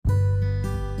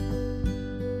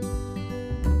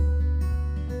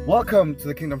Welcome to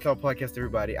the Kingdom Cloud Podcast,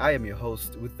 everybody. I am your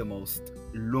host with the most,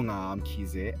 Lunga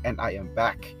Mkhize, and I am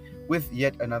back with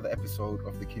yet another episode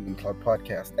of the Kingdom Cloud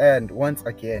Podcast. And once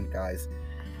again, guys,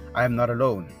 I am not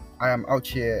alone. I am out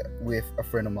here with a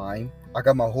friend of mine. I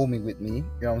got my homie with me. You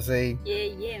know what I'm saying?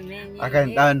 Yeah, man. I got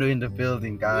Ntando in the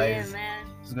building, guys. Yeah, man.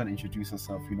 She's gonna introduce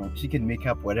herself. She can make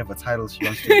up whatever title she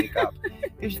wants to make up.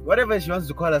 Whatever she wants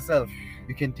to call herself,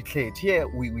 you can declare it. Here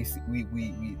we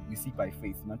see by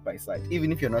faith, not by sight.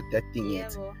 Even if you're not that thing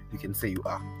yet, you can say you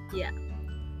are. Yeah.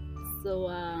 So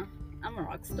I'm a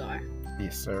rock star.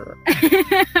 Yes, sir.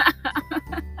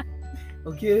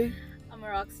 Okay. I'm a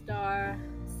rock star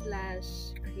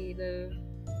 / creative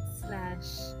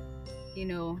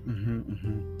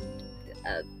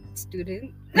 /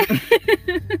 student.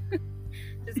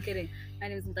 Just kidding. My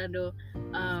name is Ntando.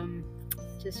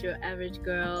 Just your average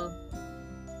girl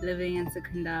living in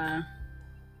Secunda.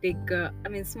 Big girl. I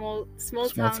mean, small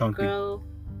town girl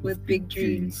with big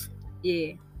dreams.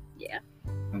 Yeah.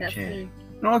 That's Okay.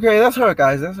 me. Okay, that's her,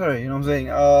 guys. That's her. You know what I'm saying?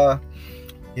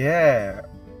 Yeah.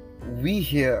 We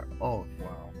here. Oh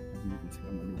wow.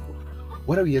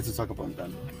 What are we here to talk about,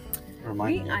 Dan?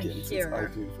 Remind me again, since I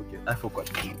didn't forget. I forgot.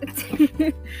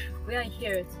 We are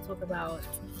here to talk about,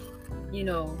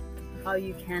 how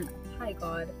you can apply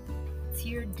God to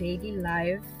your daily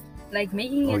life, like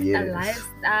making it a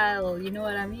lifestyle. You know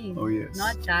what I mean? Oh yes.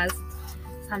 Not just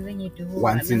something you do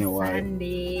once in a while,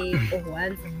 Sunday or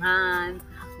once a month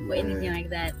or anything like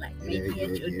that. Like making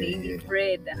it your daily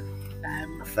bread.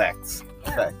 Facts.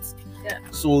 Yeah.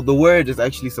 So the word is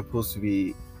actually supposed to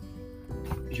be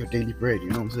your daily bread.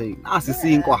 You know what I'm saying?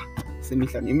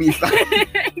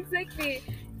 Exactly.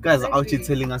 Guys are out here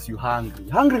telling us you're hungry.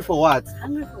 Hungry for what?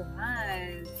 Hungry for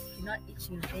what? You're not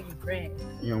eating your daily bread.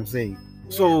 You know what I'm saying? Yeah.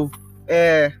 So,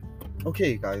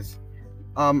 okay, guys.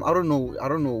 I don't know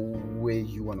where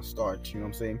you want to start. You know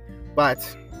what I'm saying?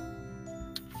 But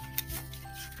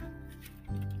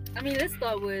I mean, let's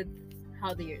start with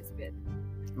how the year's been.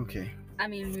 okay. I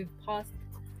mean, we've passed.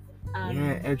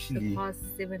 Actually, the past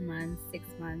 7 months, 6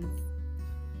 months,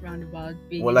 roundabout.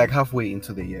 We're like halfway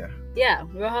into the year. Yeah,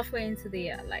 we're halfway into the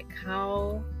year. Like,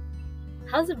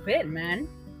 how's it been, man?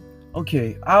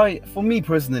 Okay, for me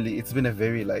personally, it's been a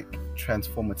very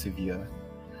transformative year.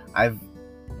 I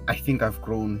think I've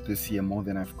grown this year more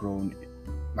than I've grown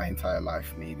my entire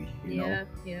life, maybe. You know?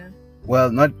 Yeah.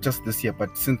 Well, not just this year,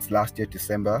 but since last year,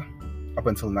 December, up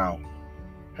until now,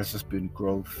 has just been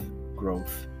growth. You know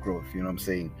what I'm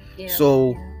saying? Yeah.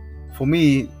 So, for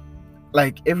me,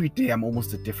 every day, I'm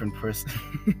almost a different person.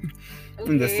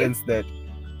 In the sense that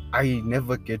I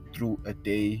never get through a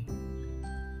day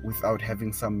without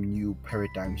having some new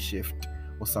paradigm shift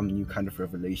or some new kind of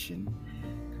revelation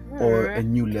or a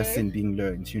new lesson being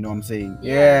learned. You know what I'm saying?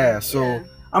 Yeah. So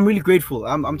I'm really grateful.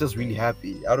 I'm just really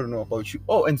happy. I don't know about you.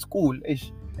 Oh, and school.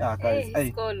 Yeah, guys.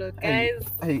 School, guys.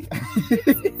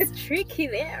 It's tricky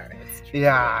there.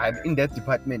 Yeah, in that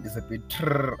department it's a bit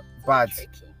but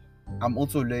tricky. I'm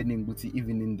also learning,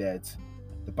 even in that,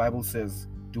 the Bible says,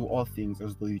 do all things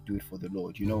as though you do it for the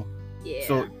Lord, you know? Yeah.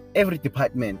 So every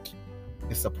department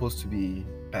is supposed to be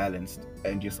balanced,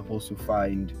 and you're supposed to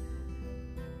find,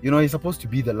 you're supposed to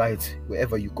be the light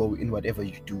wherever you go, in whatever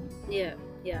you do. Yeah.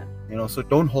 So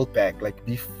don't hold back,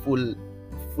 be fully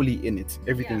in it,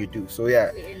 everything you do. So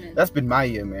yeah, that's been my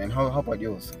year, man. How about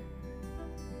yours?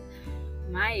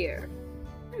 My year.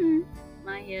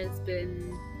 My year has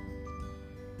been,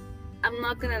 I'm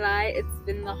not gonna lie, it's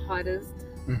been the hardest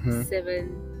 6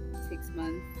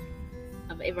 months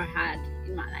I've ever had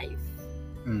in my life.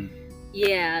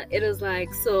 Yeah, it was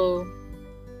so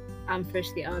I'm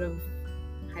freshly out of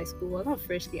high school. Well, not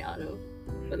freshly out of,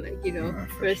 but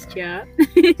first year.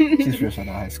 She's fresh out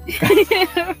of high school.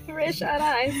 Fresh out of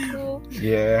high school.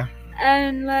 Yeah.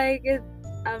 And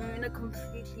I'm in a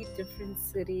completely different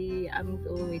city. I moved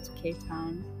all the way to Cape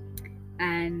Town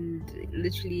and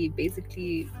literally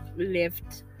basically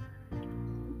wouldn't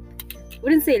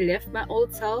say left my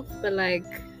old self, but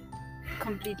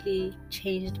completely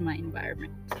changed my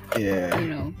environment. Yeah.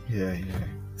 Yeah.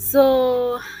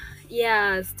 So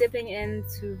stepping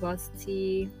into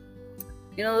varsity,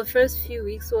 the first few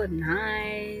weeks were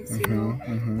nice.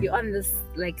 You're on this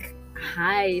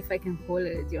high, if I can call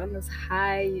it. You're on this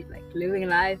high, living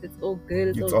life. It's all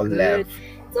good. It's all good.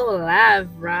 It's all laugh,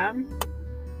 bruh.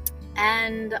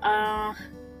 And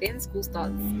then school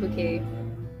starts. Okay,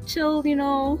 chill.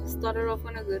 Started off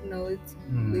on a good note.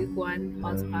 Week 1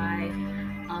 passed by.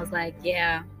 I was like,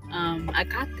 I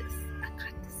got this.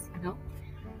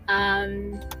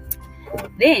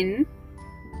 Then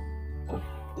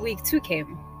week 2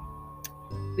 came.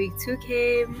 Week 2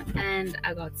 came and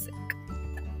I got sick.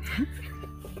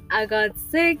 I got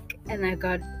sick and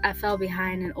I fell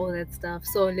behind and all that stuff.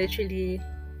 So literally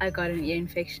I got an ear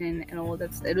infection and all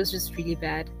that. It was just really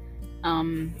bad.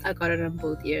 I got it on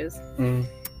both ears.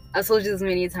 I told you this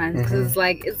many times because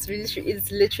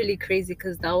it's literally crazy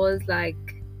because that was like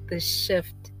the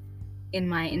shift in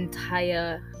my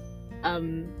entire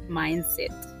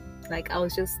mindset. Like I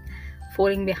was just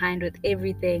falling behind with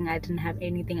everything. I didn't have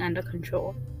anything under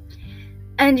control.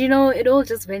 And it all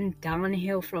just went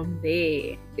downhill from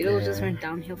there.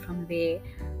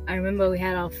 I remember we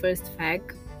had our first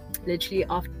fag literally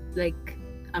after like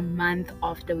a month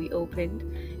after we opened.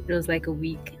 It was like a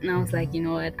week, and I was like, you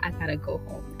know what, I gotta go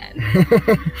home, and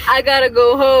I gotta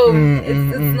go home.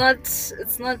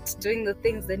 It's not doing the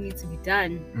things that need to be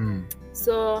done.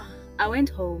 So I went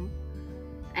home,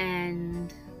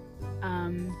 and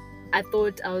I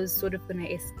thought I was sort of gonna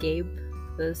escape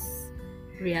this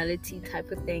reality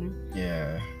type of thing.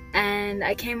 Yeah. And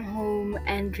I came home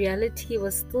and reality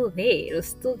was still there. It was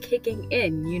still kicking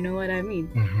in, you know what I mean?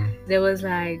 There was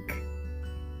like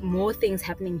more things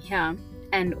happening here,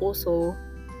 and also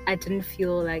I didn't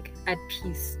feel like at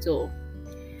peace still.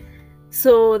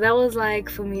 So that was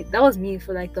like that was me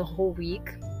for like the whole week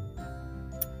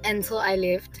until I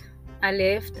left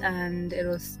and it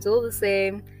was still the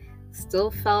same.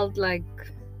 Still felt like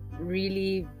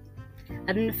really,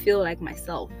 I didn't feel like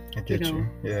myself. I get you.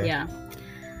 Yeah.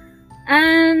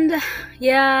 And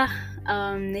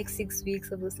next 6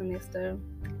 weeks of the semester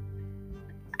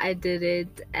I did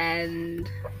it, and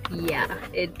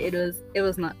it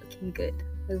was not looking good.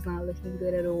 It was not looking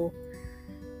good at all.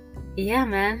 Yeah,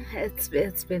 man, it's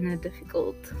been a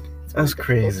difficult journey. That's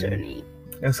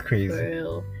crazy. For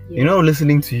real. Yeah.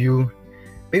 Listening to you,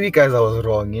 maybe guys I was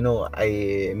wrong.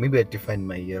 I defined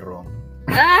my year wrong.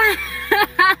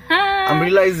 I'm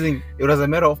realizing it was a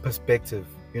matter of perspective,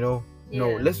 No,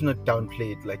 let's not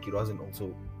downplay it like it wasn't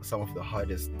also some of the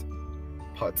hardest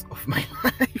parts of my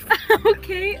life.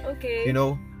 Okay.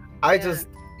 I just,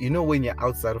 when you're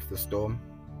outside of the storm,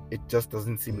 it just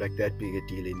doesn't seem like that big a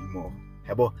deal anymore.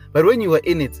 But when you were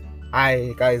in it,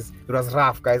 guys, it was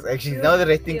rough, guys. Actually, now that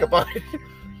I think about it,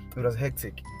 it was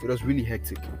hectic. It was really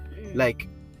hectic. Like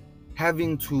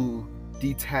having to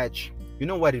detach. You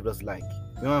know what it was like?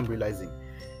 I'm realizing?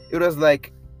 It was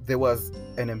like there was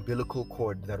an umbilical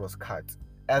cord that was cut.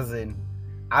 As in,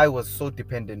 I was so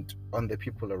dependent on the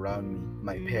people around me,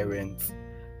 my parents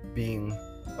being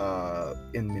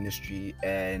in ministry,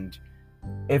 and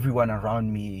everyone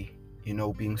around me,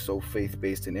 being so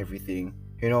faith-based and everything.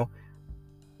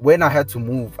 When I had to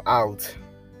move out,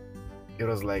 it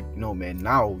was like, no, man,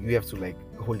 now you have to like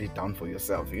hold it down for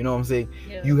yourself. You know what I'm saying?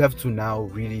 Yeah. You have to now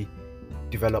really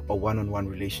develop a one-on-one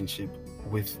relationship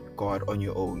with God on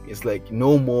your own. It's like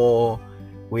no more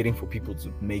waiting for people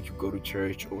to make you go to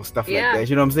church or stuff like that.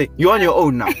 You know what I'm saying? You're on your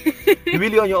own now. You're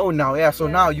really on your own now. Yeah. So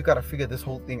now you gotta figure this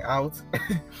whole thing out.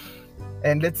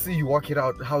 And let's see you work it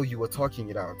out how you were talking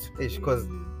it out. Because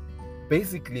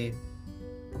basically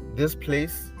this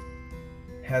place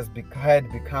had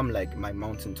become like my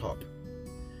mountaintop.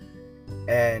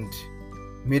 And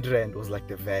Midrand was like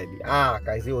the valley.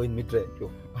 Guys, you're in Midrand.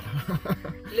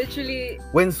 Literally,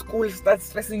 when school starts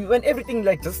stressing you, when everything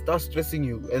like just starts stressing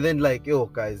you, and then like,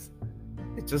 guys,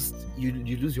 it just you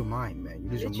lose your mind, man. You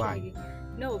lose your mind.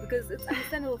 No, because it's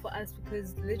understandable for us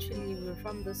because literally we're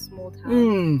from this small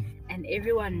town and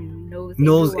everyone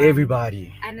knows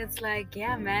everybody. And it's like,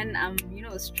 yeah, man, I'm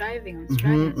striving.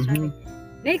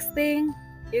 Next thing,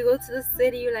 you go to the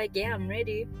city, you're like, yeah, I'm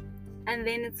ready. And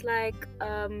then it's like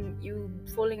you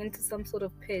falling into some sort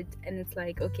of pit, and it's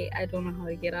like, okay, I don't know how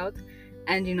to get out,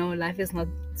 and life is not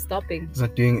stopping. It's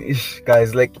not doing,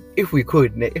 guys. Like if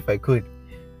I could,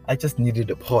 I just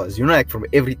needed a pause. Like from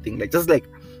everything, like just like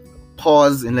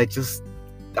pause and like just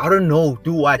I don't know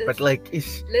do what, but like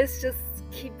let's just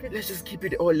keep it. Let's just keep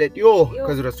it all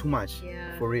because it was too much.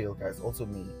 Yeah. For real, guys. Also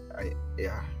me,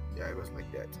 it was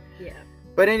like that. Yeah.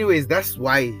 But anyways, that's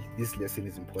why this lesson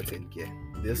is important. Yeah,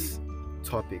 this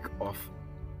topic of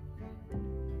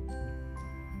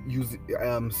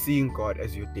seeing God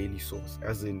as your daily source,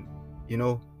 as in,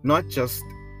 not just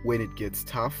when it gets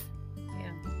tough,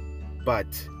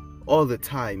 but all the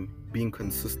time being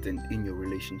consistent in your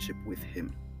relationship with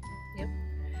Him.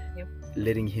 Yep.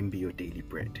 Letting Him be your daily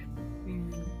bread.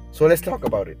 So let's talk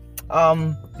about it.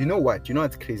 You know what?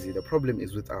 It's crazy. The problem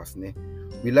is with us, ne?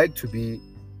 We like to be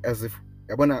as if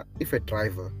a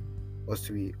driver was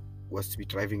to be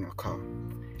driving a car,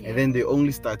 and then they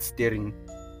only start steering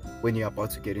when you're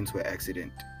about to get into an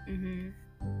accident.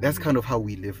 That's kind of how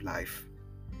we live life.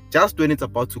 Just when it's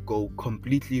about to go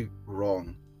completely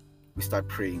wrong, we start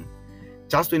praying.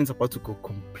 Just when it's about to go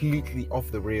completely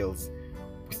off the rails,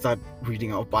 we start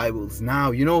reading our Bibles.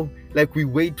 Now, like we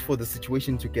wait for the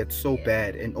situation to get so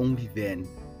bad, and only then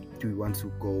do we want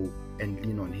to go and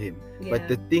lean on him. But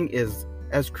the thing is,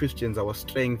 as Christians, our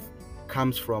strength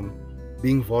comes from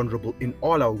being vulnerable in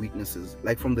all our weaknesses.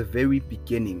 Like from the very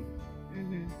beginning,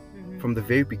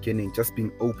 just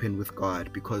being open with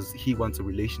God, because he wants a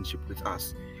relationship with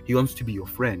us. He wants to be your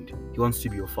friend. He wants to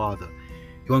be your father.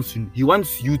 He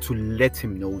wants you to let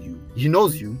him know you. He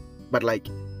knows you, but like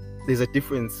there's a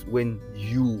difference when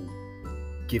you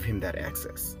give him that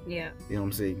access. Yeah. You know what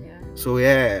I'm saying? Yeah. So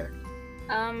yeah.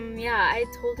 I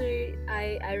totally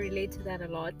I relate to that a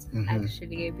lot,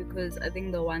 actually, because I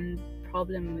think the one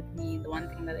problem with me, the one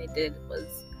thing that I did was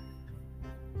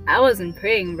I wasn't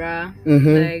praying, bruh.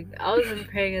 Like I wasn't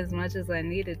praying as much as I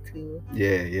needed to.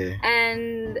 Yeah.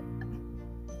 And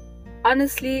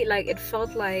honestly, like it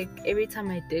felt like every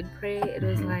time I did pray, it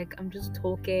was like I'm just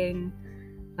talking.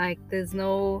 Like there's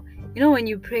no, when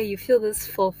you pray, you feel this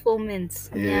fulfillment.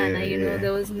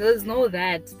 There was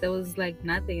like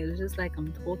nothing. It was just like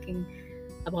I'm talking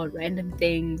about random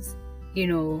things.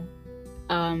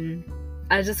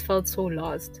 I just felt so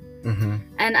lost.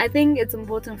 And I think it's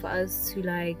important for us to,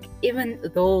 like, even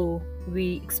though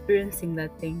we experiencing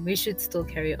that thing, we should still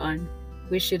carry on.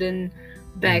 We shouldn't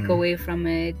back away from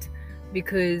it,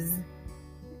 because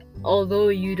although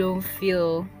you don't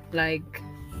feel like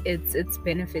it's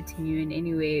benefiting you in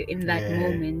any way in that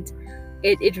moment,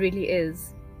 it really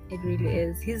is. It really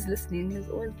is. He's listening. He's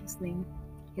always listening.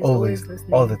 He's always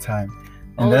listening. All the time.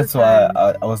 And that's why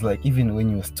I was like, even when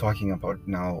you was talking about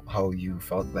now how you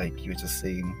felt like you were just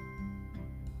saying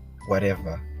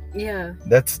whatever. Yeah.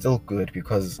 That's still good,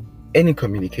 because any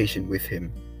communication with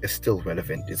him is still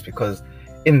relevant. It's because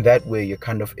in that way you're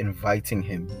kind of inviting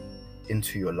him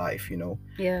into your life,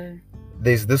 Yeah.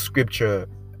 There's this scripture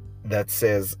that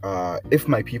says, if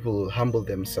my people humble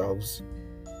themselves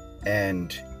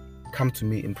and come to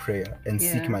me in prayer and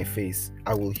seek my face,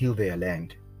 I will heal their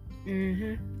land.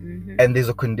 And there's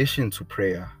a condition to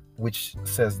prayer which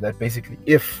says that basically,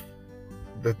 if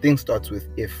the thing starts with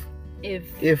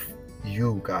if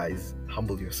you guys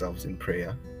humble yourselves in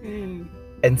prayer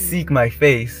and seek my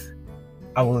face,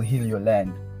 I will heal your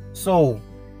land. So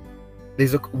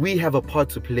we have a part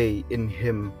to play in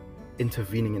him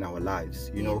intervening in our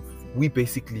lives. We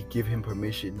basically give him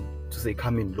permission to say,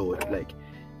 come in, Lord, like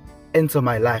enter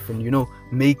my life and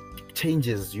make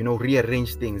changes,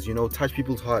 rearrange things, touch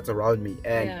people's hearts around me.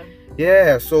 And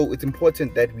so it's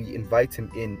important that we invite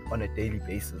him in on a daily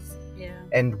basis.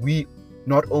 And we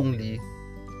not only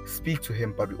speak to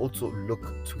him, but we also look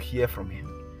to hear from him,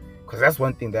 because that's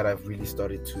one thing that I've really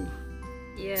started to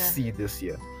see this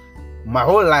year. My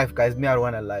whole life, guys, I don't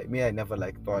want to lie, I never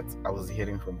thought I was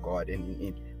hearing from God,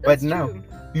 but now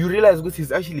you realize what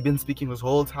he's actually been speaking this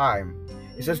whole time.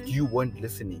 It's just you weren't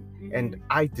listening, and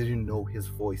I didn't know his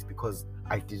voice because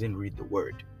I didn't read the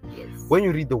word. When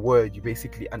you read the word, you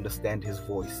basically understand his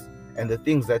voice, and the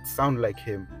things that sound like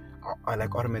him are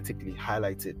like automatically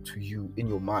highlighted to you in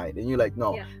your mind, and you're like,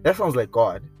 no, that sounds like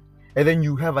God. And then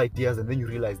you have ideas, and then you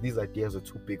realize these ideas are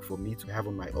too big for me to have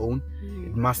on my own.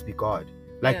 It must be God.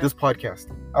 Like this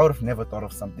podcast, I would have never thought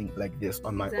of something like this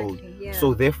on my own.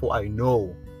 So therefore I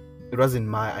know it wasn't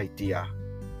my idea,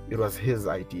 it was his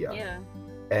idea.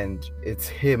 And it's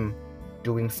him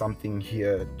doing something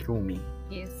here through me.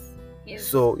 Yes.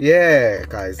 So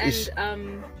guys,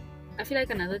 and I feel like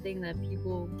another thing that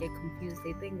people get confused,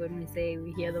 they think when we say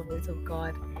we hear the voice of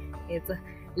God, it's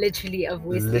literally a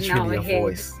voice in our head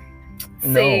voice.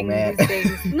 saying No, man. these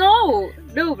things. No,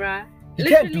 bruh. You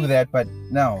can't do that, but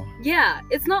no. Yeah,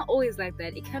 it's not always like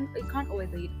that. It can't always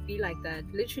be like that.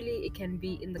 Literally, it can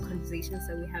be in the conversations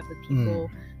that we have with people.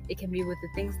 It can be with the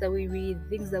things that we read,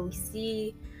 things that we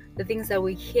see, the things that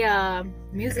we hear,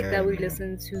 music that we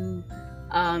listen to,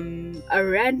 a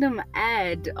random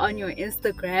ad on your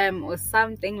Instagram or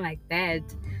something like that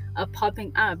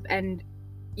popping up, and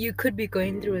you could be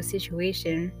going through a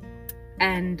situation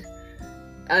and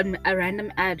a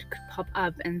random ad could pop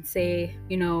up and say,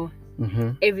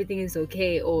 everything is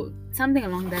okay, or something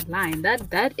along that line.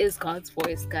 That is God's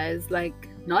voice, guys. Like,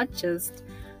 not just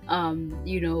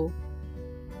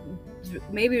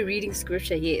maybe reading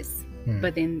scripture, yes,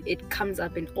 but then it comes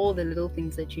up in all the little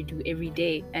things that you do every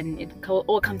day, and it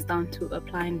all comes down to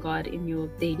applying God in your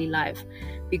daily life.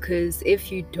 Because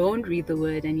if you don't read the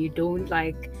word and you don't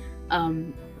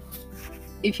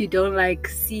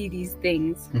see these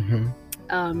things,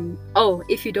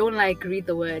 if you don't read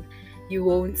the word, you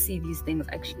won't see these things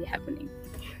actually happening.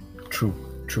 True.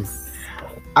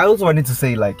 I also wanted to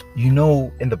say, in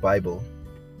the Bible,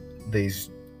 there's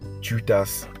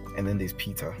Judas and then there's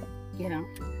Peter.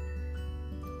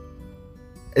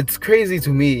 it's crazy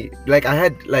to me. Like I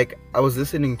was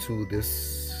listening to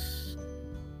this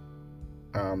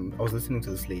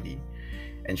lady,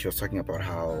 and she was talking about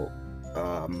how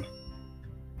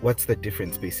what's the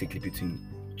difference basically between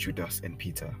Judas and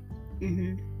Peter.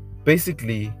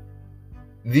 Basically,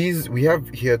 we have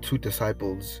here two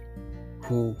disciples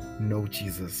who know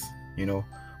Jesus,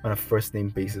 on a first name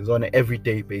basis, on an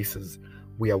everyday basis.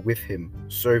 We are with him,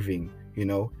 serving,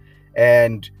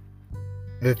 and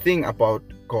the thing about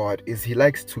God is he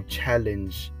likes to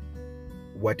challenge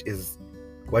what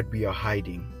we are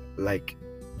hiding, like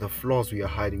the flaws we are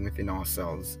hiding within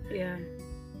ourselves. Yeah.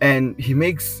 And he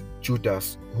makes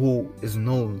Judas, who is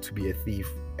known to be a thief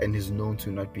and is known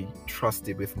to not be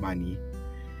trusted with money,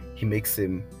 he makes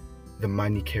him the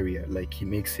money carrier. Like he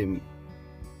makes him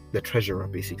the treasurer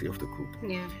basically of the group.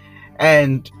 Yeah.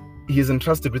 And he's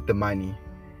entrusted with the money.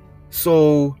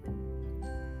 So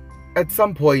at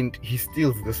some point he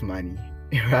steals this money,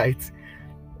 right?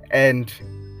 And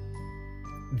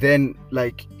then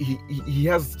like he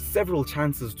has several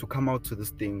chances to come out to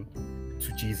this thing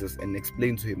to Jesus and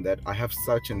explain to him that I have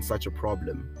such and such a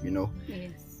problem,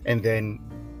 Yes. And then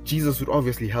Jesus would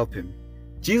obviously help him.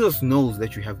 Jesus knows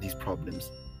that you have these problems.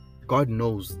 God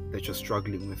knows that you're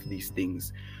struggling with these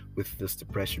things, with this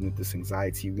depression, with this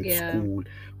anxiety, with school,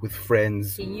 with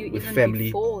friends, he knew with even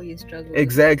family. Before you struggled.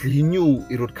 Exactly. He knew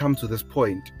it would come to this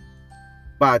point.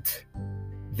 But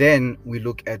then we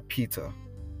look at Peter.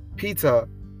 Peter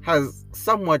has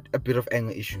somewhat a bit of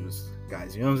anger issues,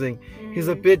 guys. You know what I'm saying? He's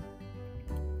a bit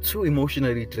too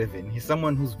emotionally driven. He's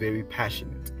someone who's very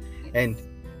passionate. And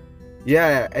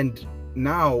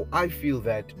now I feel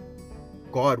that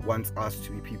God wants us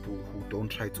to be people who don't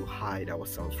try to hide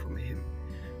ourselves from him.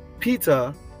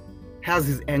 Peter has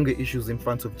his anger issues in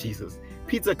front of Jesus.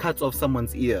 Peter cuts off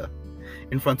someone's ear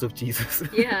in front of Jesus.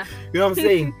 Yeah. You know what I'm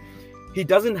saying? He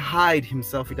doesn't hide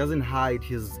himself. He doesn't hide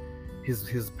his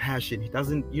passion. He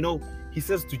doesn't, he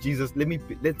says to Jesus,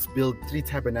 let's build 3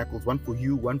 tabernacles, one for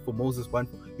you, one for Moses, one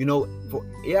for,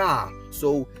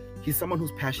 so he's someone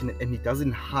who's passionate and he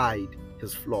doesn't hide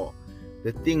his flaw.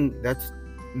 The thing that's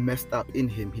messed up in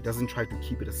him, he doesn't try to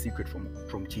keep it a secret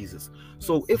from Jesus.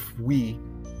 So if we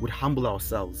would humble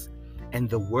ourselves and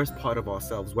the worst part of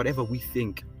ourselves, whatever we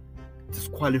think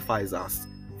disqualifies us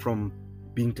from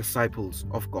being disciples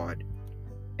of God,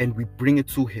 and we bring it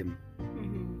to him,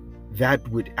 that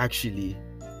would actually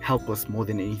help us more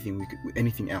than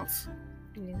anything else.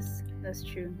 Yes, that's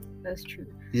true.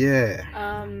 Yeah.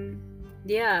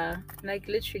 Yeah, like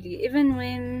literally, even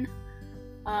when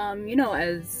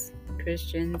as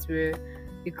Christians, we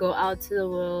go out to the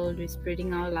world, we're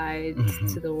spreading our light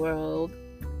to the world.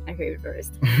 I heard it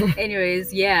first.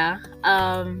 Anyways, yeah.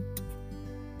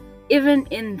 Even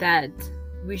in that,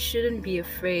 we shouldn't be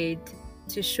afraid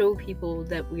to show people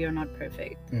that we are not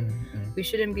perfect. We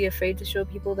shouldn't be afraid to show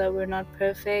people that we're not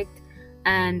perfect,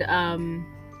 and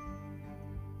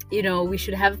we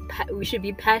should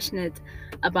be passionate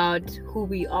about who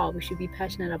we are. We should be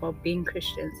passionate about being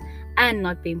Christians and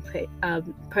not being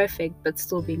perfect, but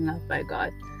still being loved by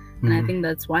God. And I think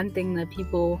that's one thing that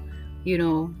people,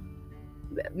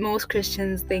 most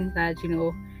Christians think that,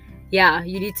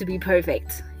 you need to be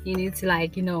perfect. You need to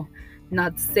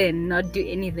not sin, not do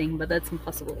anything, but that's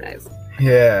impossible, guys.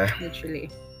 Yeah. Literally.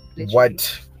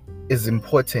 What is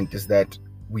important is that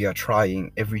we are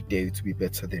trying every day to be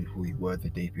better than who we were the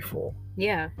day before.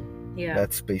 Yeah.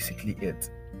 That's basically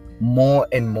it. More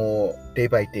and more, day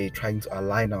by day, trying to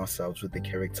align ourselves with the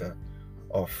character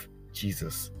of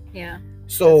Jesus. Yeah.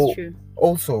 So, that's true.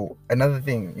 Also, another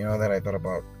thing, that I thought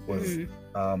about was,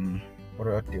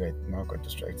 what did I now got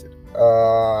distracted?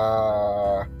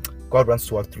 God wants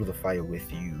to walk through the fire with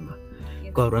you.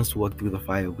 Yes. God wants to walk through the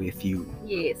fire with you.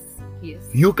 Yes.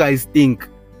 You guys think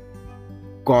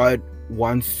God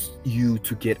wants you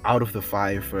to get out of the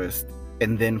fire first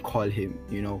and then call him,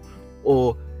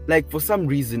 or like for some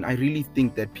reason I really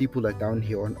think that people are down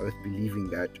here on earth believing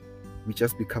that we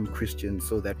just become Christians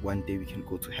so that one day we can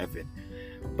go to heaven.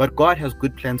 But God has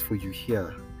good plans for you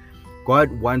here.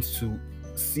 God wants to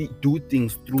do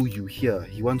things through you here.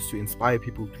 He wants to inspire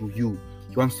people through you.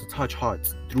 He wants to touch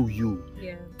hearts through you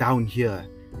down here.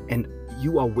 And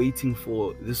you are waiting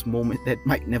for this moment that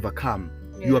might never come.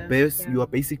 You are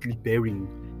basically bearing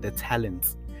the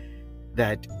talents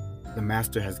that the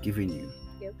Master has given you.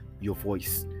 Your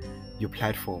voice, your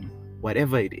platform,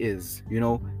 whatever it is,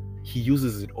 he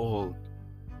uses it all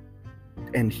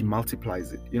and he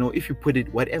multiplies it. If you put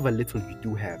it, whatever little you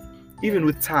do have, even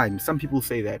with time, some people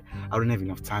say that I don't have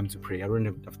enough time to pray, I don't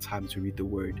have enough time to read the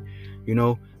word,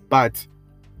 but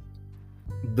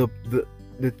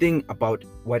the thing about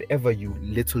whatever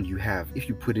little you have, if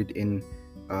you put it in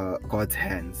God's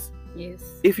hands. Yes.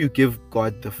 If you give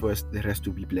God the first, the rest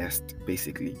will be blessed,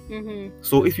 basically.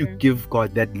 So That's if you true. give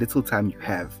God that little time you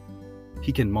have,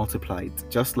 He can multiply it.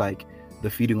 Just like the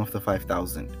feeding of the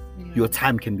 5,000. Your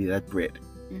time can be that bread.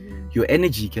 Your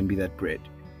energy can be that bread.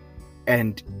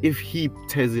 And if He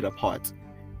tears it apart,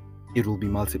 it will be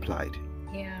multiplied.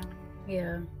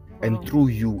 Yeah. And through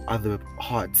you, other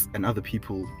hearts and other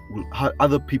people's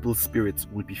spirits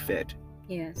will be fed.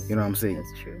 Yes. You know what I'm saying?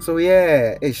 That's true. So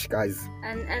yeah, guys.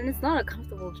 And it's not a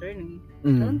comfortable journey. I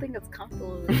don't think it's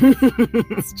comfortable.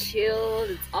 It's chill.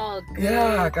 It's all good.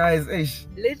 Yeah, guys.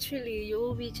 Literally, you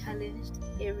will be challenged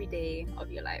every day of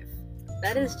your life.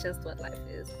 That is just what life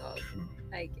is, dog.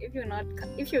 Like, if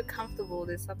you're comfortable,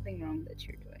 there's something wrong that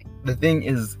you're doing. The thing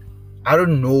is, I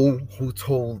don't know who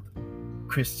told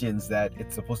Christians that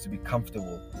it's supposed to be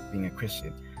comfortable being a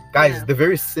Christian. Guys, the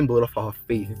very symbol of our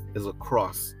faith is a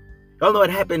cross. Y'all know what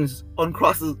happens on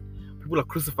crosses? People are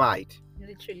crucified.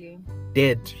 Literally.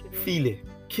 Dead. Feel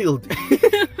killed.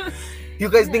 You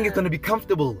guys think it's going to be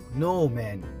comfortable? No,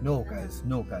 man. No, guys.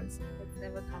 It's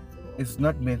never comfortable. It's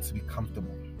not meant to be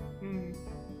comfortable.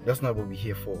 That's not what we're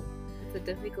here for. It's a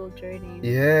difficult journey.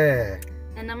 Yeah.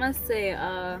 And I must say,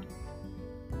 I've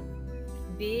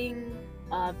been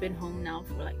home now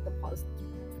for like the past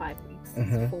 5 weeks,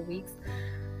 4 weeks,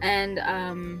 and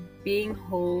being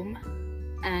home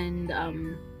and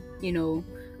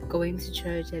going to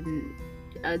church and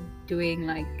doing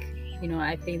like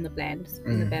I play in the band,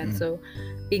 so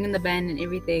being in the band and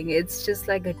everything, it's just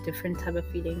like a different type of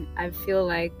feeling. I feel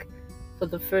like for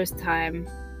the first time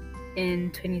in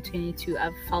 2022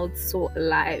 I've felt so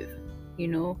alive,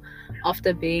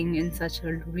 after being in such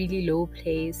a really low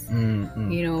place.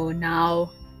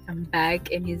 Now I'm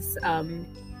back in His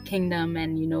kingdom,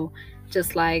 and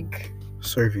just like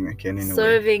serving again and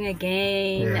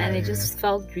it just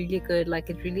felt really good. Like,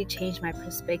 it really changed my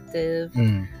perspective.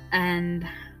 And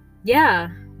this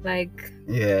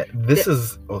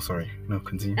is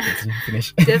continue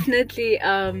finish. Definitely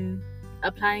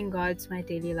applying God to my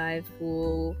daily life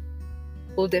will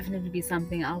definitely be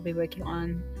something I'll be working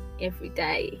on every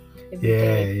day for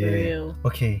real.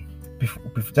 Okay,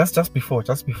 just before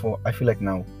I feel like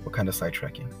now we're kind of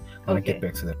sidetracking. I want to get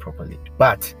back to that properly,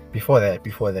 but before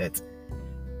that,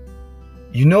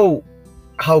 you know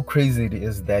how crazy it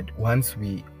is that once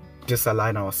we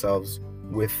disalign ourselves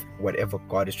with whatever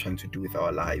God is trying to do with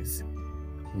our lives,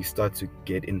 we start to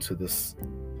get into this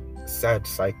sad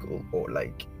cycle, or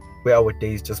like where our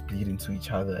days just bleed into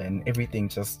each other and everything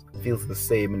just feels the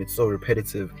same, and it's so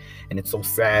repetitive and it's so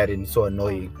sad and so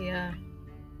annoying.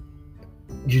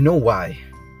 You know why?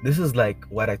 This is like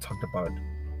what I talked about,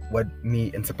 what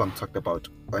me and Sepam talked about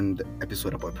on the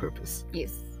episode about purpose.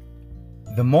 Yes.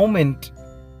 The moment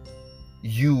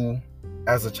you,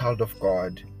 as a child of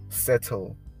God,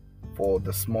 settle for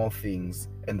the small things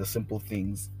and the simple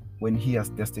things when He has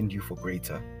destined you for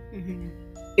greater,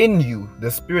 in you,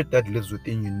 the spirit that lives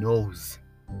within you knows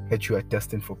that you are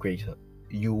destined for greater.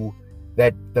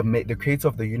 That the creator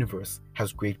of the universe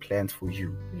has great plans for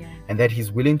you, and that He's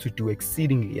willing to do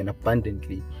exceedingly and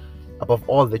abundantly above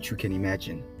all that you can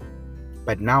imagine.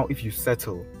 But now, if you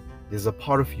settle, there's a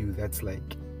part of you that's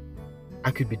like, I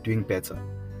could be doing better.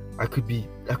 I could be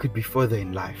further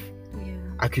in life.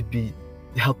 I could be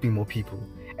helping more people,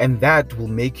 and that will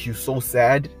make you so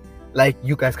sad. Like,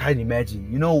 you guys can't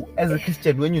imagine. As a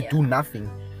Christian, when you do nothing,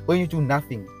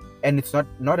 and it's not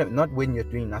when you're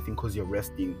doing nothing because you're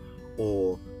resting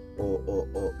or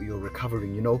you're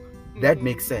recovering. That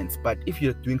makes sense. But if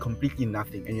you're doing completely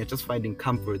nothing and you're just finding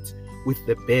comfort with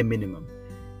the bare minimum,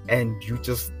 and you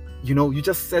just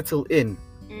settle in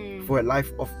for a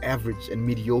life of average and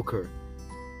mediocre,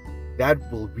 that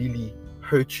will really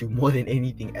hurt you more than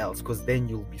anything else, because then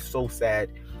you'll be so sad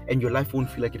and your life won't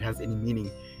feel like it has any meaning,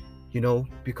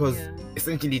 because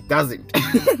essentially it doesn't.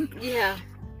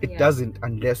 It doesn't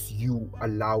unless you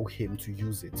allow Him to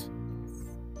use it.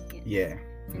 You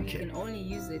can only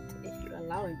use it if you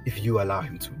allow Him. If you allow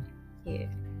Him to.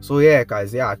 So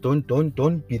guys,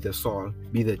 don't be the Saul,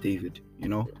 be the David.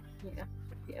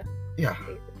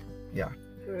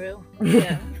 For real.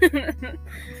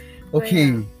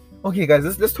 Okay,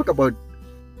 guys, let's talk about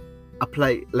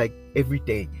apply, like, every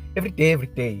day,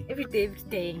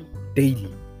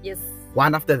 daily. Yes.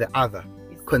 One after the other,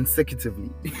 consecutively.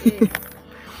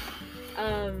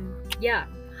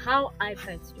 How I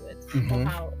plan to do it, or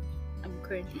how I'm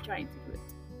currently trying to do it.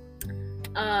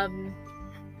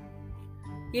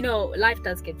 Life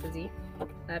does get busy.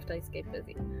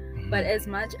 But as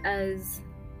much as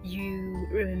you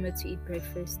remember to eat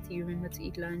breakfast, you remember to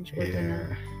eat lunch or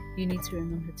dinner, you need to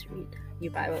remember to read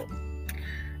your Bible.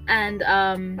 And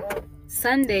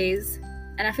Sundays,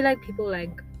 and I feel like people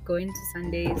like going to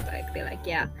Sundays, like they're like,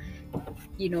 yeah,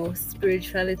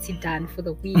 spirituality done for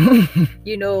the week.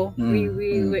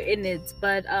 We're in it.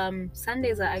 But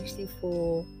Sundays are actually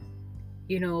for,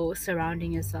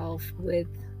 surrounding yourself with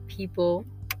people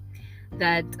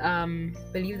that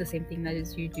believe the same thing that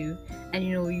as you do, and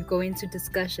you go into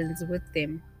discussions with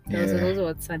them. Those are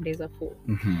what Sundays are for.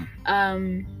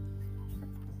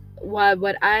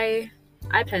 What I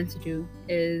plan to do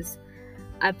is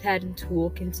I plan to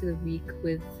walk into the week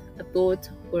with a thought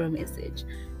or a message.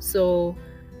 So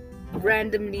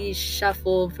randomly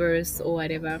shuffle verse or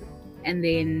whatever, and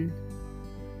then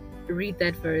read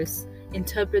that verse,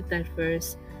 interpret that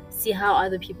verse, see how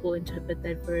other people interpret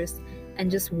that verse,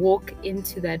 and just walk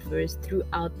into that verse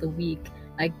throughout the week.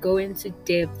 Like, go into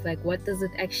depth, like what does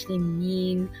it actually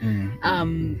mean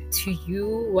to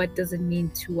you? What does it mean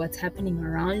to what's happening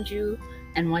around you?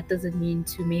 And what does it mean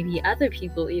to maybe other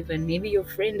people? Even maybe your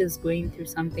friend is going through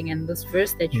something, and this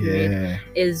verse that you read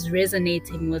is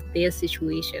resonating with their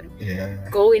situation.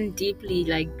 Go in deeply,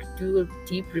 like do a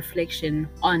deep reflection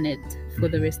on it for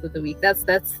the rest of the week. That's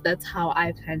how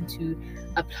I plan to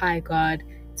apply God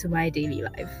to my daily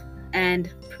life.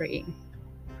 And praying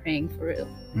for real.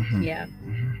 Yeah.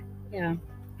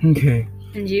 Okay.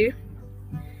 And you?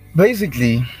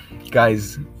 Basically,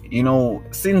 guys,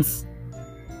 since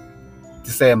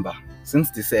December,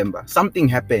 something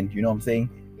happened. You know what I'm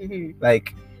saying?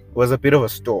 Like, it was a bit of a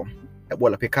storm.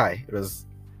 Well, a pikai. It was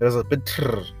a bit,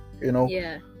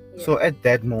 Yeah. So at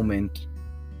that moment,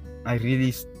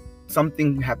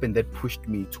 something happened that pushed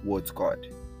me towards God.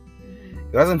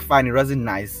 It wasn't fun, it wasn't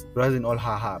nice, it wasn't all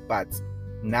haha, but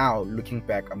now looking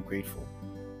back, I'm grateful.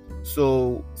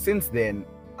 So since then,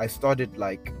 I started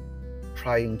like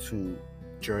trying to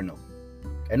journal,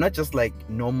 and not just like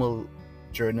normal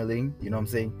journaling, you know what I'm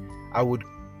saying? I would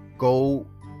go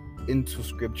into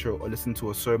scripture or listen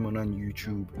to a sermon on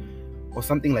YouTube or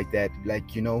something like that, like,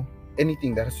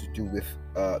 anything that has to do with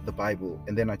the Bible,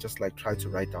 and then I just like try to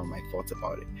write down my thoughts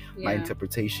about it, my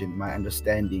interpretation, my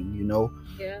understanding,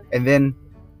 and then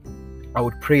I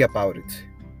would pray about it,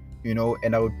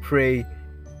 and I would pray,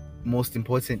 most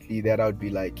importantly, that I would be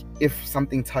like, if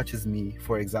something touches me,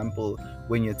 for example,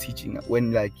 when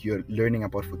like you're learning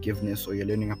about forgiveness, or you're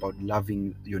learning about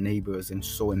loving your neighbors and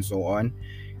so on,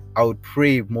 I would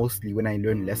pray mostly when I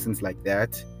learn lessons like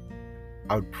that.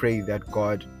 I would pray that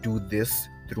God do this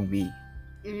through me,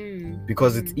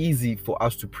 because it's easy for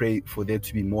us to pray for there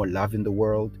to be more love in the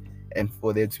world and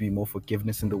for there to be more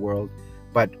forgiveness in the world.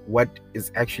 But what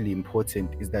is actually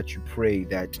important is that you pray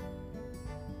that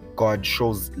God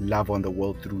shows love on the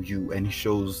world through you, and He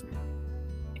shows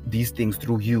these things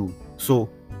through you. So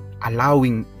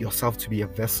allowing yourself to be a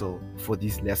vessel for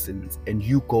these lessons, and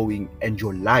you going and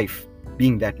your life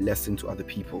being that lesson to other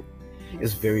people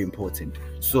is very important.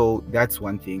 So that's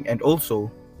one thing. And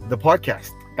also the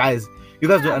podcast, guys, you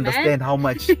guys don't understand how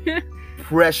much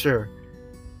pressure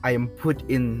I am put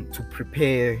in to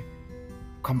prepare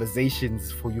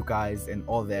conversations for you guys and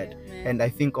all that. And I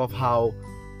think of how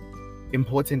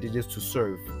important it is to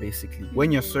serve. Basically,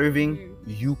 when you're serving,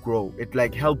 you grow. It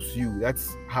like helps you.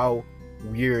 That's how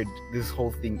weird this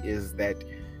whole thing is, that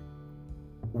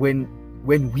when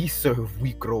we serve,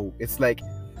 we grow. It's like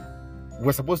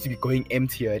we're supposed to be going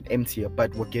emptier and emptier,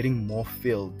 but we're getting more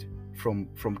filled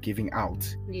from giving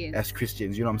out as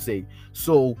Christians, you know what I'm saying?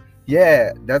 So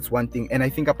yeah, that's one thing. And I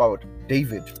think about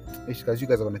David, because you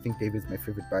guys are gonna think David's my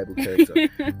favorite Bible character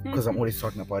because I'm always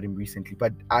talking about him recently,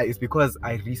 but it's because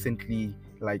I recently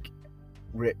like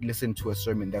listened to a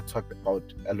sermon that talked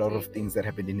about a lot of things that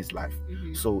happened in his life,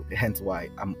 so hence why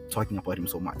I'm talking about him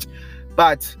so much.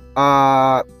 But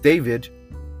David,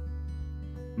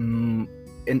 in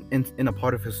a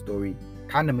part of his story,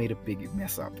 kind of made a big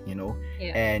mess up,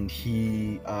 and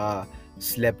he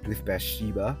slept with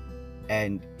Bathsheba,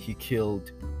 and he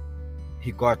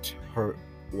got her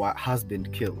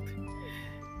husband killed.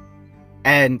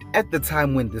 And at the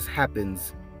time when this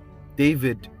happens,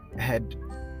 David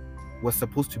was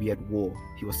supposed to be at war.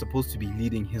 He was supposed to be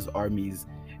leading his armies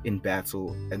in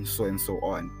battle and so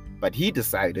on. But he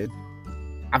decided,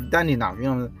 I've done enough,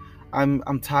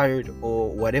 I'm tired,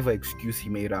 or whatever excuse he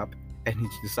made up, and he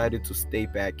decided to stay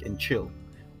back and chill.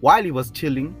 While he was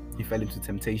chilling, he fell into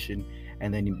temptation,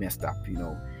 and then he messed up,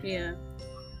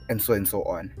 and so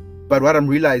on. But what I'm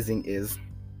realizing is,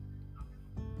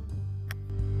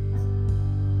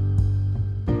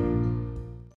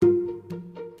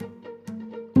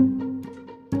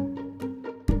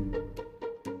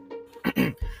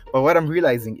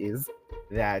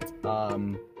 that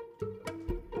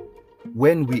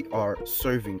when we are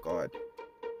serving God,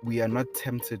 we are not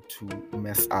tempted to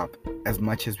mess up as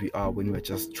much as we are when we're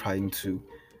just trying to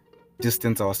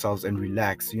distance ourselves and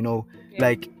relax.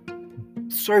 Like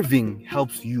serving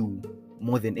helps you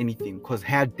more than anything, because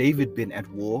had David been at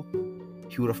war,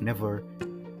 he would have never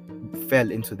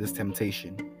fell into this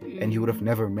temptation, and he would have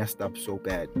never messed up so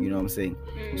bad. You know what I'm saying?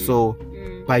 So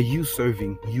by you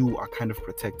serving, you are kind of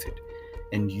protected,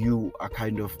 and you are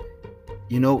kind of,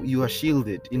 you are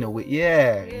shielded in a way.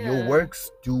 Your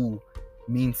works do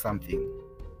mean something,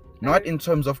 not in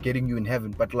terms of getting you in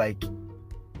heaven, but like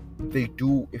they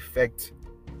do affect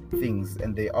things,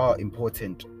 and they are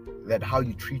important. That how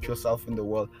you treat yourself in the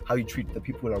world, how you treat the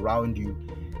people around you,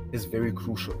 is very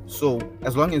crucial. So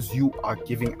as long as you are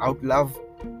giving out love,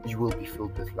 you will be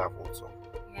filled with love also.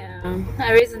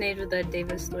 I resonate with that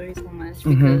David story so much,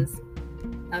 because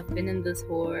I've been in this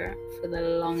war for the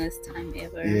longest time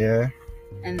ever.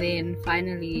 And then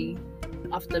finally,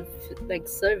 after like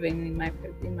serving,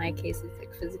 in my case it's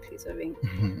like physically serving,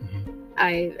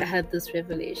 I had this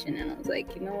revelation, and I was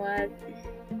like, you know what,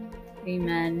 hey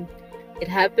man, it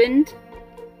happened,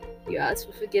 you asked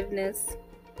for forgiveness,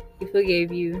 he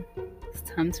forgave you, it's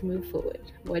time to move forward.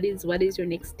 What is your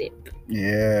next step?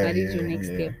 What is your next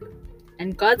step?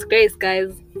 And God's grace,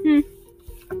 guys.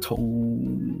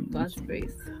 God's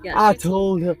grace. I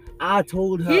told her.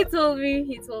 He told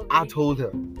me. I told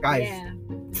her, guys. Yeah.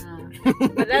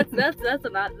 But that's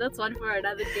one for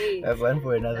another day. That's one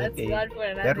for another day.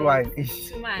 That day. one is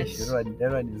too much.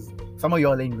 That one is. Some of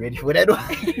y'all ain't ready for that one.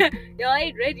 Y'all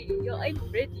ain't ready. Yo, I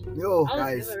was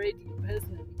guys. never ready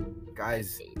personally.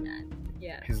 Guys.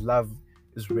 Yeah. His love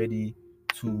is ready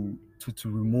to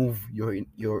remove your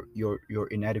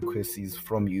inadequacies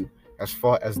from you, as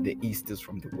far as the east is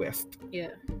from the west. Yeah.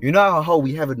 You know how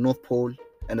we have a North Pole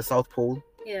and a South Pole?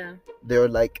 Yeah.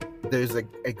 There's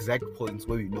exact points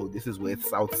where we know this is where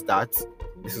South starts,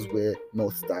 this is where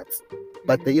North starts.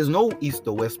 But there is no East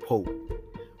or West Pole.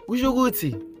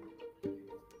 Ushuguti,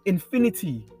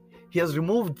 infinity. He has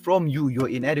removed from you your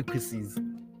inadequacies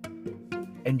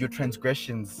and your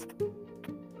transgressions.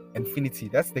 Infinity,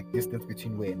 that's the distance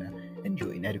between Wena and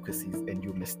your inadequacies and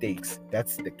your mistakes.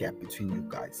 That's the gap between you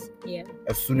guys. Yeah.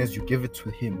 As soon as you give it to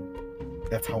him,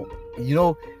 that's how,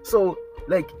 so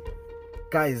like,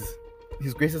 guys,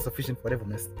 his grace is sufficient for whatever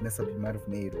mess up you might have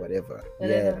made, whatever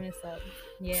mess up.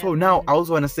 Yeah. So now I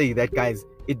also want to say that, guys,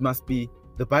 it must be,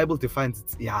 the Bible defines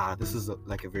it. This is a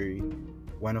very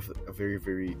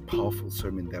very powerful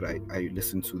sermon that I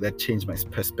listened to that changed my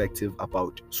perspective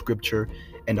about scripture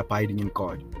and abiding in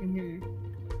God.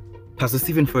 Pastor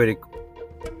Stephen Furtick,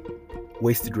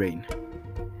 Wasted Rain.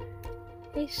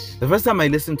 The first time I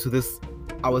listened to this,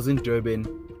 I was in Durban.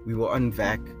 We were on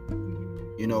VAC,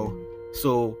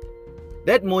 so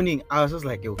that morning I was just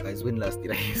like, yo guys, when last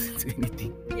did I listen to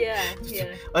anything?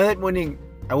 On that morning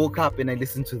I woke up and I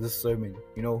listened to this sermon.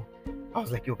 I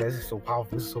was like, yo guys, this is so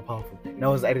powerful. And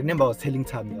I remember I was telling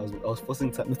Tammy, I was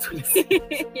forcing Tammy to listen.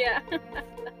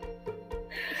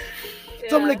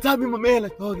 So I'm like, Tammy, my man,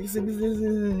 like, oh, listen,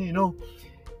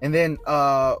 and then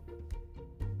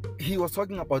he was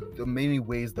talking about the many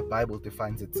ways the Bible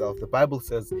defines itself. The Bible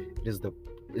says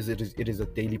it is a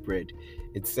daily bread.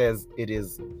 It says it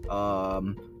is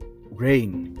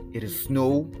rain, it is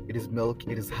snow, it is milk,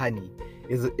 it is honey,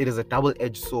 it is a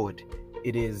double-edged sword,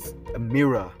 it is a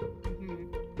mirror.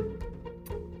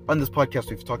 On this podcast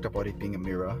we've talked about it being a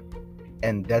mirror,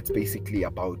 and that's basically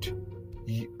about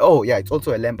it's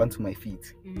also a lamp unto my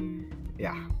feet.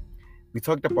 We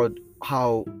talked about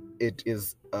how it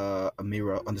is a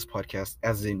mirror on this podcast,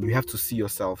 as in you have to see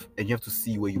yourself and you have to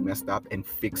see where you messed up and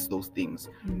fix those things.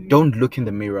 Don't look in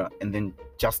the mirror and then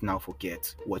just now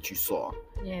forget what you saw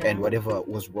and whatever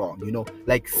was wrong.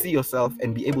 Like, see yourself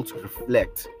and be able to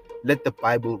reflect. Let the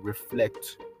Bible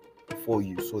reflect for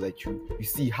you so that you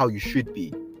see how you should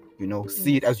be.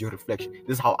 See it as your reflection.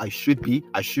 This is how I should be.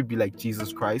 I should be like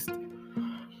Jesus Christ.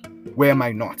 Where am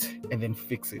I not? And then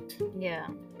fix it.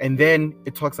 And then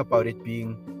it talks about it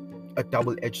being a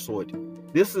double-edged sword.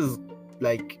 This is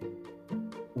like,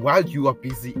 while you are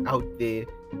busy out there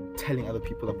telling other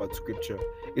people about scripture,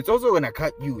 it's also going to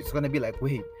cut you. It's going to be like,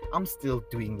 wait, I'm still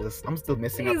doing this. I'm still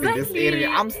messing up in this area.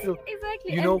 I'm still,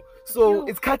 so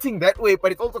it's cutting that way,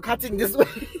 but it's also cutting this way.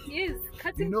 Yes,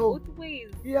 cutting both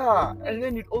ways. Yeah, and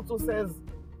then it also says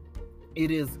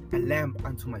it is a lamp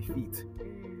unto my feet.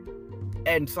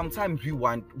 And sometimes we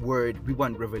want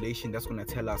revelation that's going to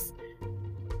tell us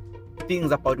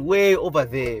things about way over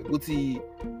there.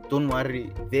 don't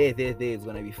worry, there is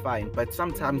gonna be fine. But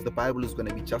sometimes the Bible is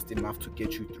gonna be just enough to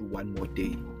get you through one more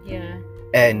day. Yeah.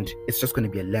 And it's just gonna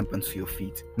be a lamp unto your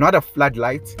feet, not a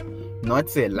floodlight,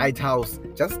 not a lighthouse,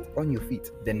 just on your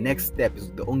feet. The next step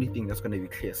is the only thing that's gonna be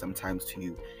clear sometimes to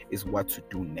you is what to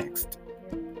do next.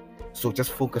 So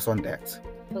just focus on that.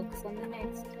 Focus on the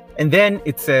next. And then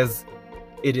it says,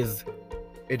 it is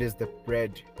the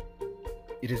bread.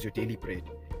 It is your daily bread.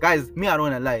 Guys, me, I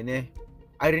don't wanna lie, ne?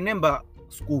 I remember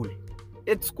school.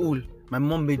 At school, my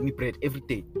mom made me bread every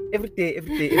day. Every day.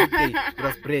 It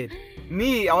was bread.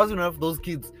 Me, I wasn't one of those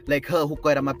kids like her who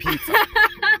got my pizza.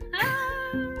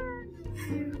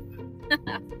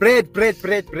 bread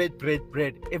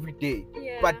every day.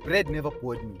 Yeah. But bread never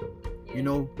bored me. Yeah. You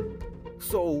know?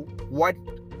 So what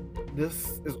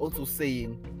this is also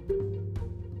saying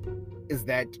is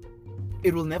that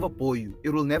it will never bore you. It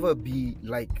will never be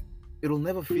like, it'll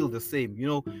never feel the same. You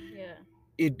know? Yeah.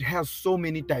 It has so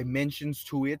many dimensions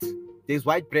to it. There's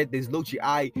white bread, there's low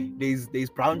GI, there's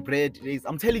brown bread,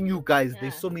 I'm telling you guys,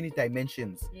 there's so many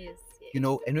dimensions. Yes. You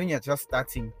know, and when you're just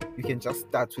starting, you can just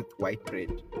start with white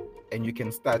bread and you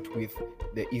can start with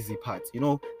the easy parts. You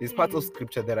know, there's parts of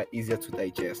scripture that are easier to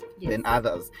digest than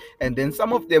others. And then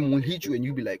some of them will hit you and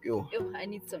you'll be like, oh, I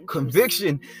need some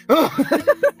conviction.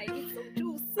 I need some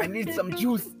juice. I need some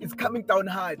juice. It's coming down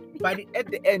hard. But at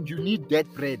the end, you need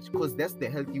that bread because that's the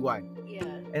healthy one. Yeah.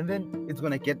 And then it's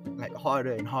gonna get like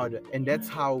harder and harder. And that's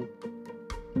how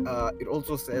it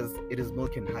also says it is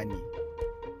milk and honey.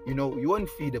 You know, you won't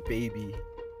feed a baby.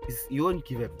 You won't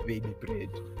give a baby bread.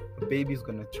 A baby's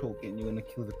gonna choke and you're gonna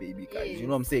kill the baby, guys. Yes. You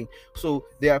know what I'm saying? So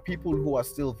there are people who are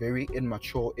still very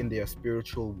immature in their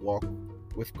spiritual walk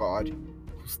with God,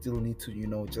 who still need to, you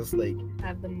know, just like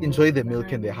enjoy the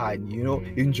milk and the honey, you know,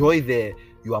 enjoy the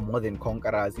you are more than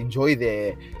conquerors, enjoy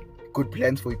the good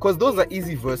plans for you, because those are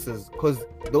easy verses, because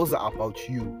those are about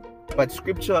you. But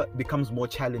scripture becomes more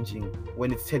challenging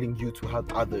when it's telling you to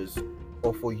help others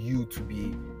or for you to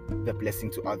be the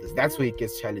blessing to others. That's where it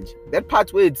gets challenging. That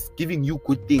part where it's giving you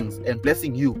good things and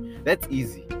blessing you, that's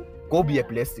easy. Go be a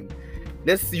blessing.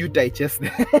 Let's see you digest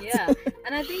that. Yeah.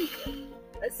 And I think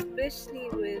especially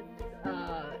with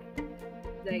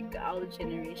like our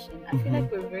generation, I feel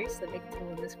like we're very selective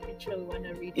on the scripture we want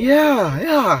to read. Yeah. We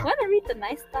want to read the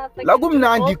nice stuff. Like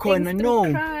no.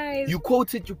 You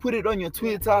quote it, you put it on your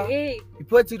Twitter. Hey. You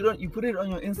put it on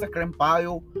your Instagram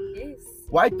bio. Yes.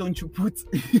 Why don't you put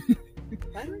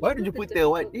why don't you put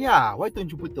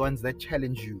the ones that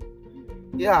challenge you?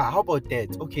 Yeah, how about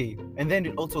that? Okay. And then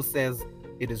it also says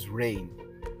it is rain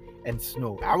and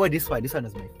snow. This one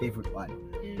is my favorite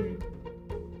one.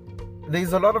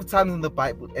 There's a lot of times in the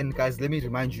Bible, and guys, let me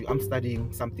remind you, I'm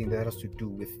studying something that has to do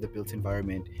with the built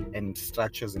environment and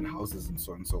structures and houses and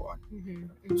so on and so on.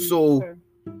 So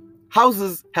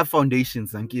houses have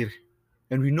foundations, Ankir,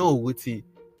 and we know Wuti,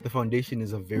 the foundation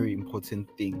is a very important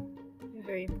thing.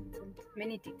 Very important.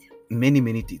 Many details.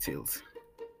 Many details.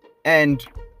 And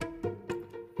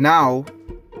now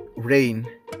rain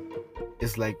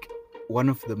is like one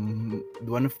of the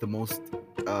most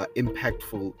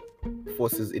impactful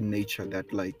forces in nature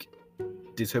that like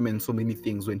determine so many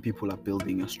things when people are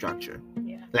building a structure.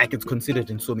 Like it's considered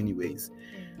in so many ways.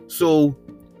 So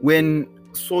when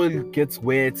soil gets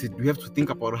wet, we have to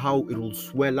think about how it will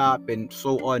swell up and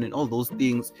so on and all those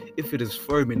things, if it is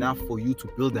firm enough for you to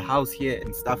build a house here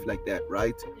and stuff like that,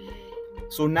 right?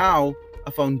 So now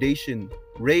a foundation,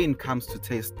 rain comes to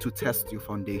test your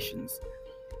foundations.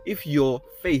 If your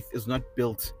faith is not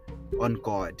built on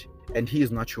God and He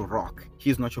is not your rock,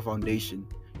 He is not your foundation,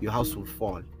 your house will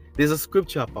fall. There's a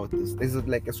scripture about this. There's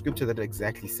a scripture that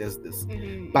exactly says this.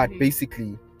 But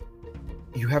basically,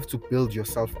 you have to build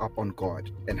yourself up on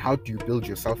God. And how do you build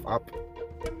yourself up?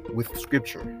 With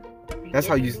scripture. That's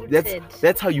how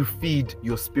you feed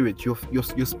your spirit. Your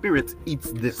spirit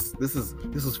eats this. This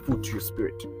is food to your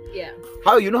spirit. Yeah.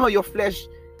 How your flesh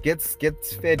gets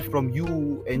fed from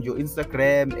you and your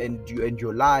Instagram and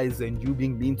your lies and you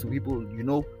being mean to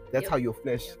people, that's how your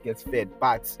flesh gets fed.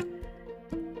 But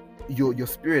your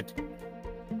spirit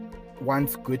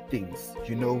wants good things,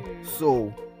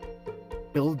 so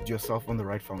build yourself on the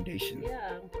right foundation.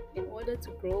 Yeah, in order to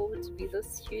grow to be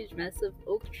this huge massive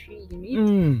oak tree,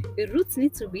 the roots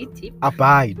need to be deep.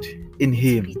 Abide in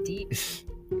Him. Be deep.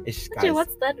 Guys,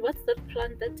 what's that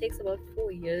plant that takes about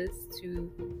 4 years to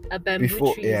a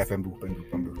bamboo tree? Yeah, bamboo.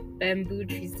 Bamboo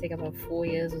trees take about 4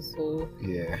 years or so.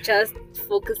 Yeah. Just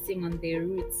focusing on their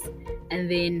roots, and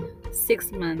then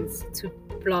 6 months to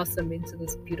blossom into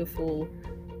this beautiful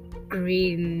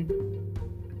green,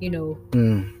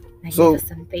 So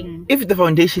thing. if the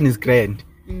foundation is grand,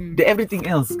 Everything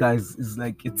else, guys, is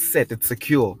like it's set, it's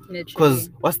secure. Because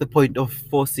what's the point of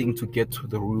forcing to get to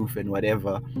the roof and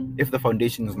whatever if the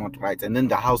foundation is not right, and then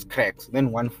the house cracks,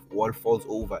 then one wall falls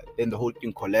over, then the whole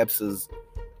thing collapses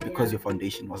because your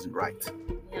foundation wasn't right.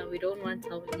 Yeah, we don't want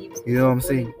our leaves. You know what I'm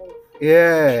saying?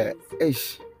 Yeah.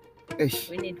 Ish.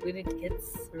 When it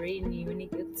gets rainy, when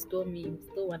it gets stormy, we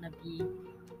still wanna be,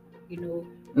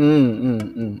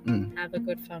 have a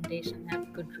good foundation,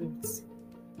 have good roots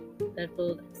that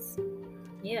build us.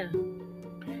 Yeah.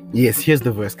 Yes, here's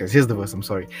the verse, guys. I'm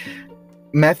sorry.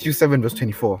 Matthew 7 verse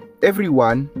 24.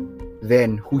 Everyone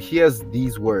then who hears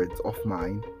these words of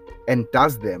mine and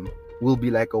does them will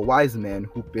be like a wise man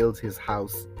who builds his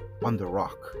house on the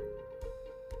rock.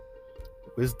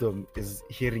 Wisdom is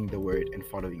hearing the word and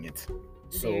following it.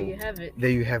 So there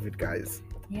you have it, guys.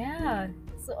 Yeah.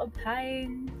 So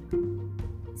applying.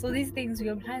 So these things,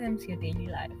 you apply them to your daily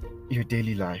life. Your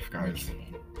daily life, guys.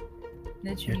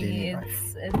 Literally,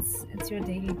 it's your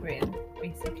daily bread,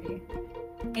 basically.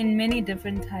 In many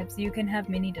different types, you can have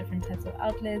many different types of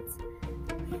outlets.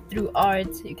 Through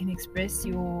art, you can express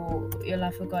your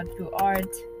love for God through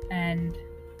art, and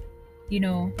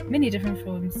many different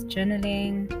forms,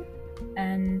 journaling,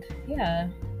 and yeah,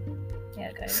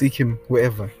 guys. Seek Him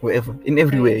wherever, in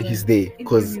every way He's there,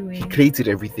 because He created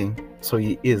everything, so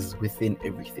He is within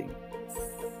everything.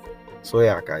 So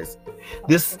yeah, guys,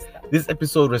 this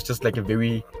episode was just like a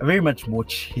very much more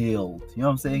chilled. You know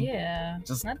what I'm saying? Yeah.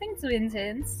 Just nothing too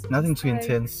intense. Nothing too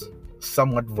intense.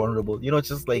 Somewhat vulnerable.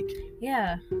 Just like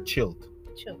chilled.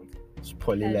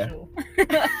 Casual.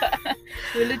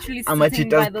 We're literally sitting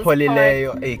by the park.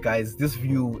 Hey guys, this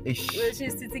view is. We're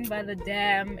just sitting by the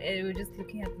dam and we're just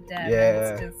looking at the dam.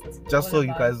 Yeah. Just so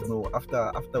you guys know,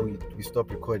 after we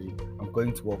stop recording, I'm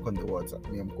going to walk on the water.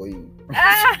 I'm going.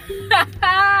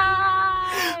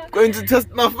 Going to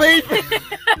test my faith.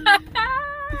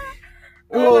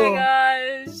 Oh my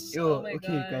gosh.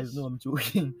 Okay, guys, no, I'm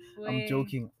joking. I'm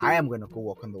joking. I am gonna go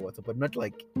walk on the water, but not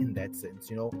like in that sense,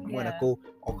 I'm gonna go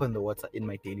walk on the water in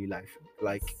my daily life.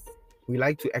 Like, we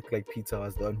like to act like Peter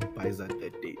was the one who buys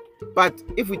that day. But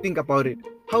if we think about it,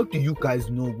 how do you guys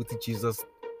know with Jesus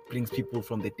brings people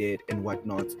from the dead and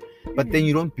whatnot? But then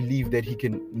you don't believe that He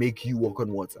can make you walk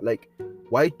on water. Like,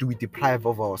 why do we deprive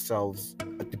ourselves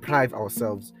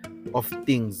of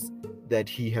things that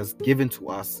He has given to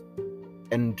us?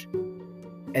 And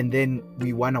then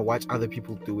we want to watch other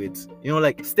people do it.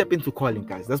 Like, step into calling,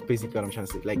 guys. That's basically what I'm trying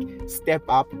to say. Like, step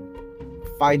up,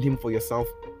 find Him for yourself,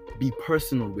 be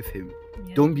personal with Him.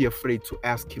 Yeah. Don't be afraid to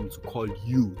ask Him to call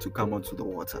you to come onto the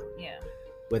water. Yeah.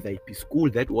 Whether it be school,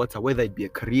 that water, whether it be a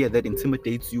career that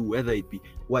intimidates you, whether it be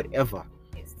whatever.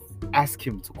 Yes. Ask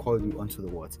Him to call you onto the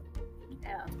water.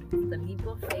 Yeah. The leap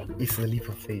of faith. It's the leap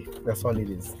of faith. That's all it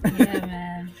is. Yeah,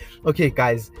 man. Okay,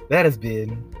 guys, that has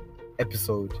been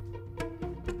episode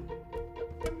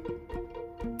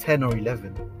 10 or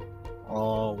 11.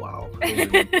 Oh wow.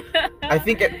 I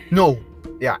think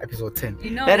episode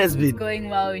 10. That has been going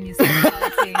well when you stop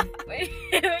counting.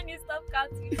 When you stop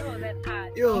counting,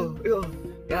 that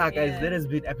yeah, guys, that has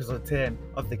been episode 10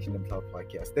 of the Kingdom Cloud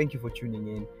podcast. Thank you for tuning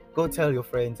in. Go tell your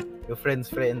friends, your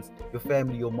friends, your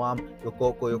family, your mom, your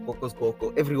coco, your coco's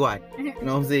coco, everyone. You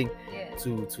know what I'm saying? Yeah.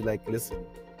 To like listen.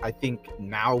 I think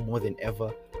now more than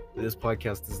ever, this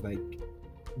podcast is like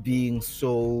being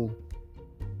so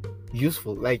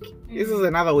useful. Like, this is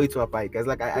another way to apply, guys.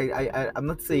 Like, I'm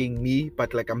not saying me,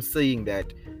 but like I'm saying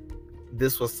that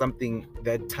this was something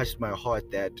that touched my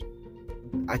heart, that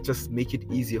I just make it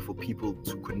easier for people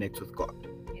to connect with God.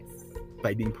 Yes.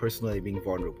 By being personal and being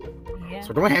vulnerable. Yeah.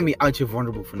 So don't hand me out here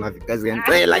vulnerable for nothing, guys.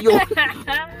 Like, yo.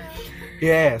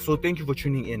 Yeah, so thank you for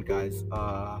tuning in, guys.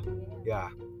 Yeah.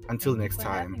 Until next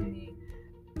time.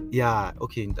 Yeah,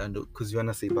 okay, Ntando, because you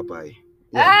wanna say bye-bye.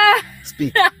 Yeah.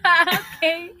 Speak.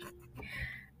 Okay.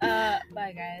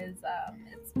 Bye guys.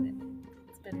 It's been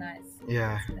nice.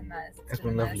 Yeah. It's been nice. It's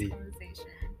been lovely. Nice conversation.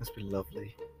 It's been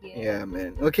lovely. Yeah,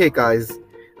 man. Okay, guys.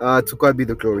 To God be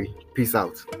the glory. Peace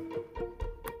out.